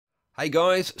Hey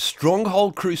guys,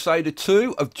 Stronghold Crusader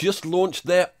 2 have just launched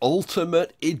their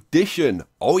Ultimate Edition.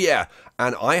 Oh yeah,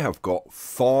 and I have got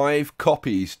 5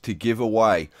 copies to give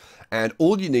away. And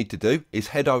all you need to do is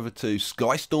head over to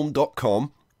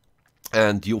skystorm.com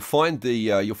and you'll find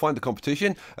the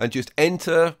competition and just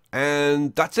enter,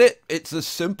 and that's it. It's as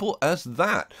simple as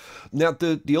that. Now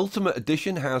the Ultimate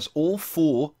Edition has all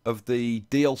 4 of the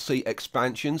DLC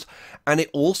expansions, and it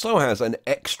also has an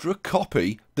extra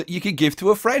copy that you can give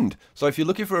to a friend. So if you're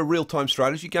looking for a real-time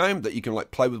strategy game that you can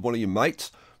like play with one of your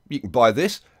mates, you can buy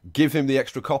this, give him the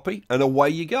extra copy, and away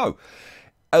you go.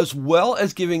 As well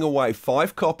as giving away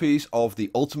 5 copies of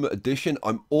the Ultimate Edition,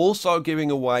 I'm also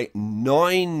giving away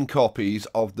 9 copies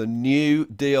of the new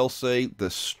DLC, the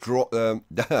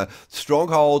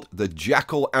Stronghold, the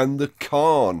Jackal, and the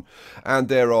Khan. And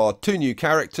there are 2 new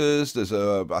characters, there's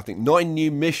I think 9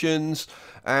 new missions,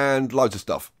 and loads of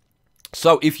stuff.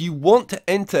 So if you want to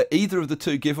enter either of the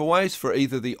 2 giveaways for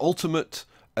either the Ultimate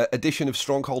Edition of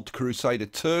Stronghold Crusader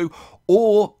 2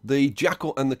 or the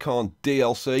Jackal and the Khan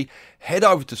DLC, head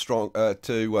over to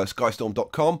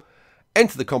skystorm.com,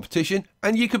 enter the competition,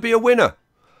 and you could be a winner.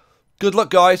 Good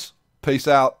luck, guys. Peace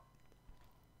out.